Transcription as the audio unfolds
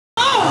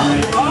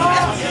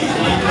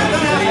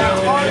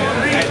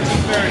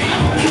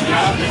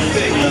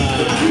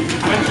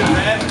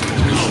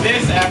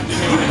This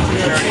afternoon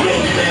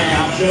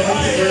at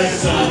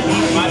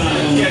 2:30. My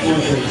schedule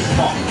is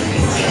full.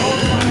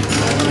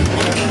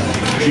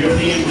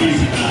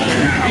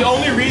 The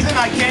only reason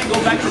I can't go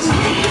back to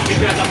sleep is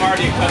because I'm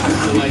already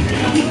accustomed to like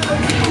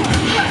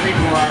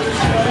 3-4 hours.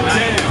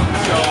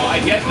 So I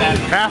get that.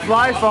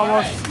 Half-life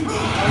almost.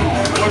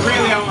 But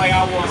really, I'm like,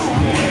 I want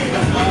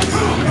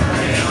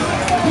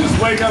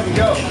just wake up and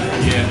go.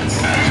 Yeah.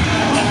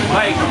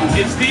 Like,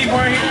 if Steve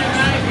weren't here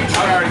tonight, I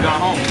would already gone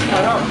home. I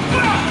know.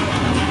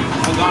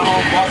 I've gone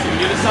home, bought some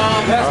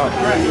Unisom. That's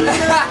correct.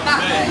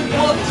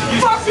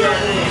 Motherfucker!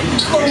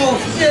 Oh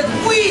shit,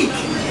 weak!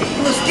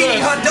 Little skinny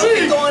hot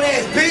donkey throwing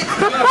ass bitch!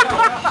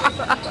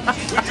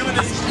 We're doing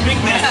this big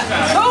man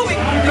time. Toby!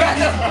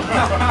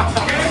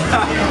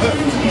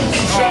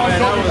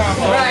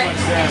 Right.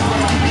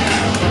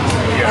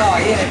 Oh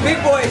yeah, big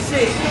boy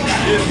shit.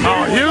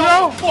 Oh,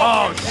 Hugo?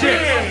 Oh shit.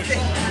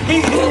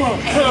 He's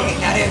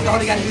all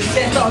he got to do is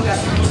chest all got.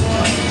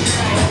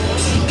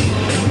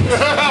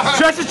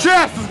 Stretch your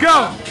chest, let's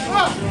go.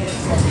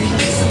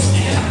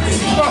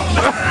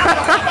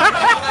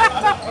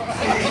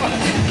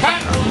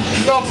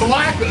 The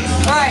black.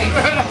 Right.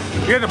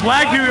 You got the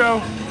black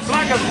Hugo.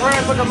 Black as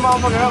red, look at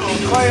motherfucker have a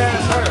clay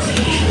ass hair.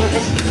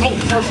 Oh,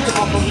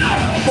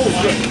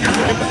 shit,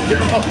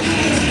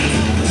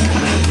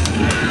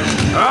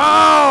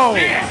 Oh!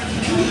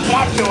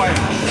 Flop your ass.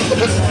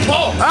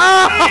 Oh!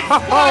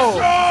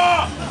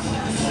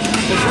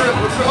 What's real?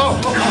 What's real?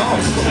 Oh,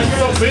 it's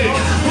so big.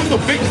 Who's the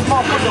biggest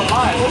motherfucker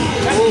alive?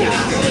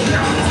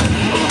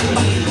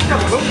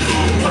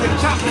 Fucking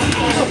chop.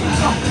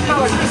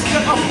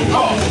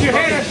 Oh, your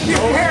hair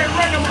is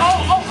random.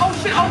 Oh,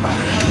 shit. Oh.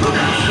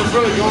 What's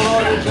really going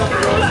on here, Jeff?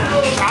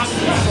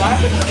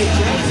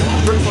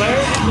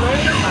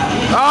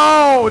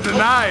 Oh,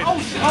 denied. Oh,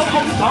 shit.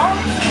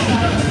 Oh,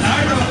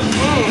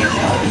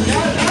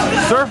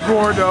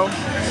 Surfboard though.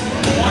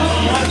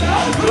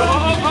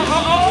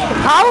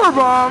 Power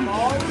bomb.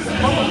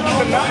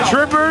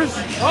 Trippers.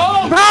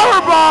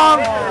 Power bomb.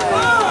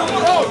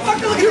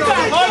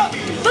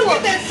 Look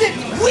at that shit,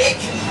 weak!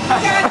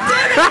 God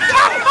damn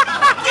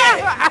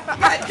it!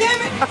 God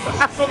damn it!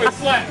 somebody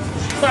slap.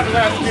 Slap his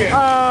ass again.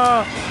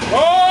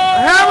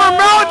 Hammer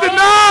Mount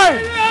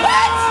denied.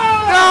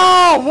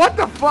 No, what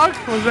the fuck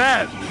was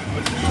that?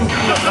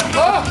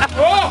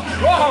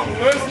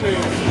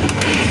 Listening.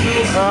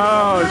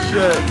 Oh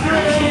shit.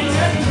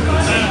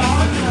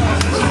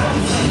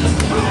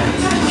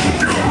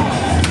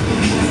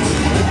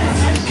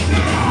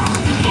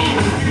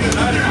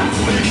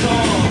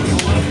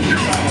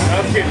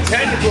 That's getting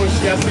technical and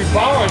shit. I see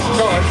bars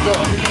charged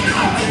up.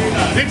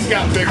 Dick's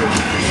got bigger.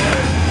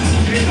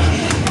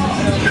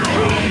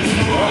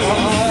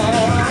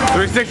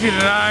 360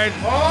 denied.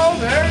 Oh,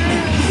 there it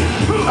is.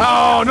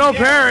 Oh, no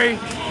parry.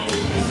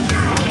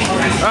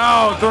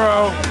 Oh,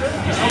 throw.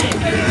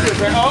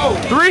 Oh,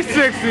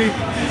 360.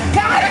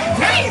 God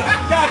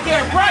damn!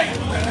 goddamn right.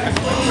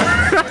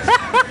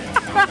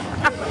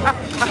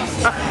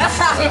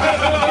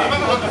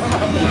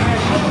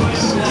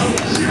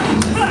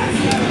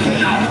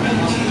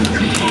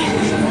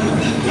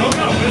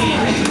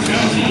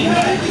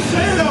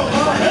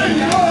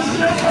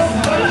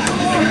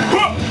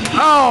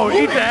 Oh,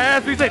 eat the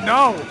ass. We say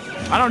no.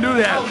 I don't do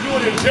that. I'm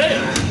doing it in jail.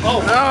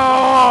 Oh,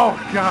 Oh,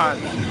 God.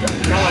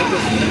 not like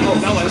this. Oh,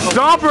 not like this.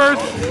 Stompers.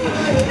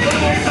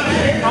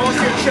 I want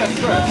to see a chest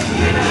press.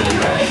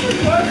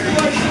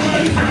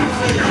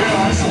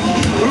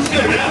 Who's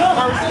good?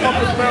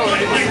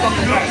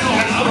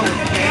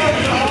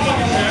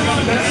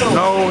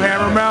 No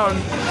Hammer Mountain.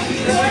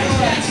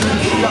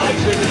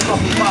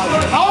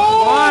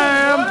 Oh,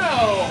 Slam.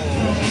 wow.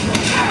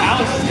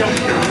 Alex is going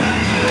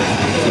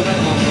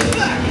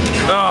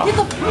Oh.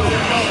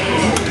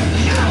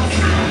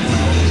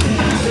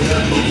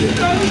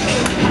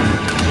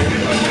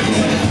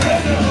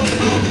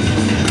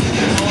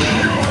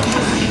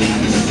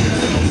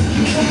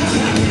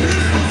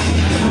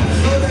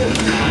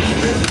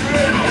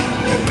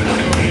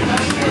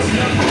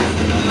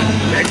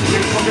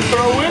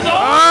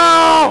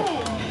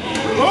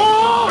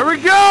 Oh! Here we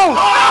go!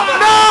 No!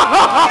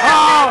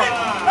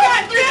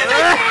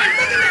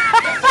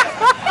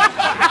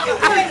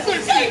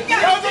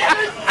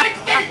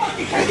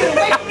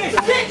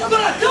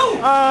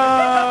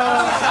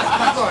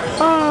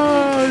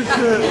 Oh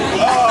shit!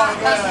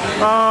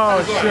 Oh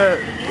shit!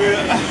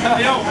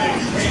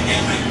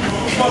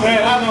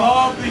 Man, I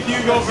love the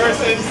Hugo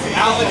versus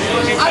Alex.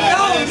 I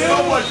know, It's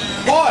so much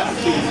fun.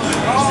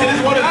 It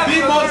is one of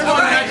the most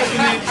fun matches in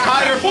the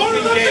entire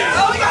fucking game.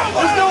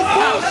 There's no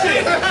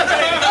bullshit.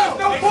 There's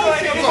no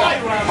bullshit. It's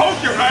like,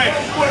 poke your right.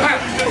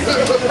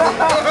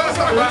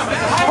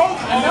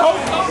 Poke.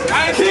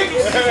 I think.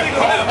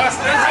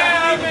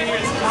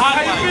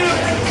 How you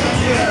feel?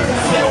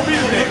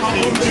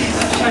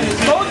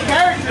 Both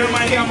characters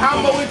can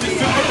combo into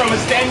super from a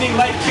standing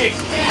light kick.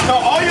 So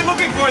all you're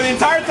looking for the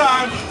entire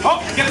time, oh,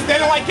 get a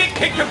standing light kick,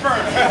 kick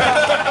confirmed.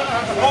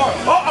 Or,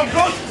 oh, I'm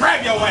going to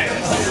grab your ass.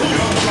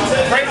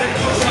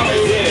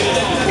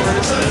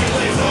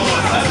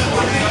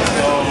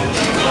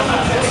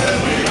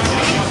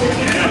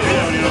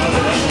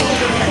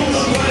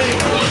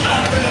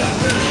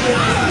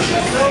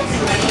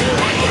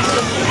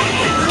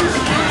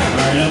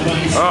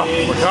 Oh,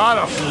 we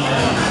got him.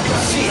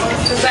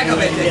 Sack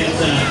of it.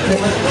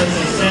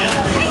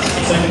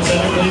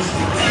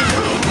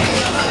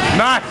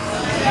 Nice.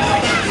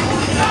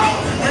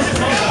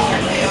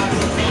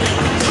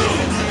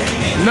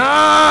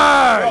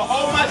 Nice. Bro,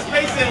 hold my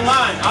space in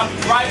line. I'll be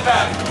right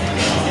back.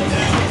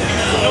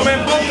 Yo,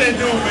 man, bump that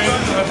dude, man.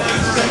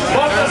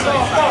 Bump that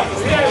motherfucker.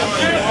 Yeah,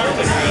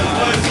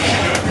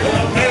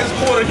 and his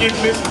quarter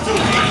gets missing too.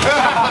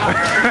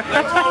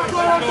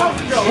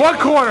 What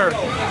quarter?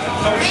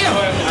 He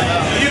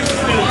used to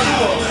steal 2 of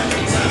them.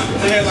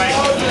 They had like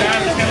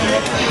guys that came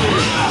up.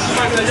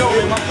 Somebody said, yo,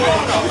 man, my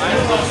quarter out, man.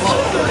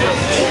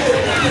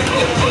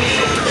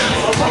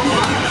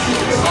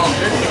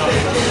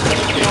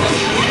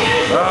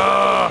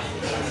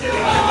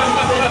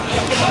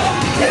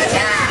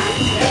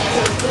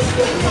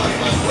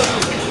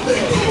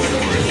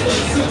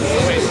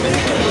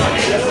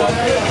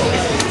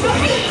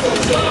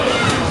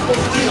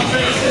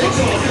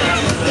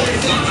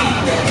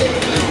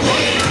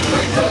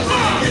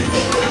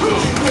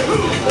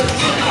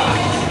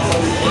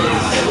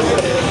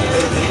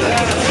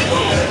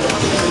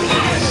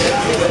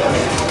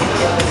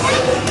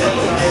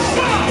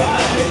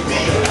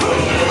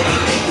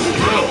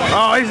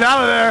 Oh, he's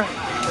out of there.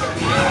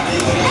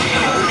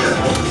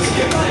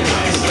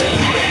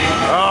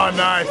 Oh,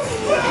 nice.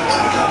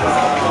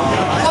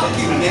 Fuck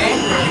you, man.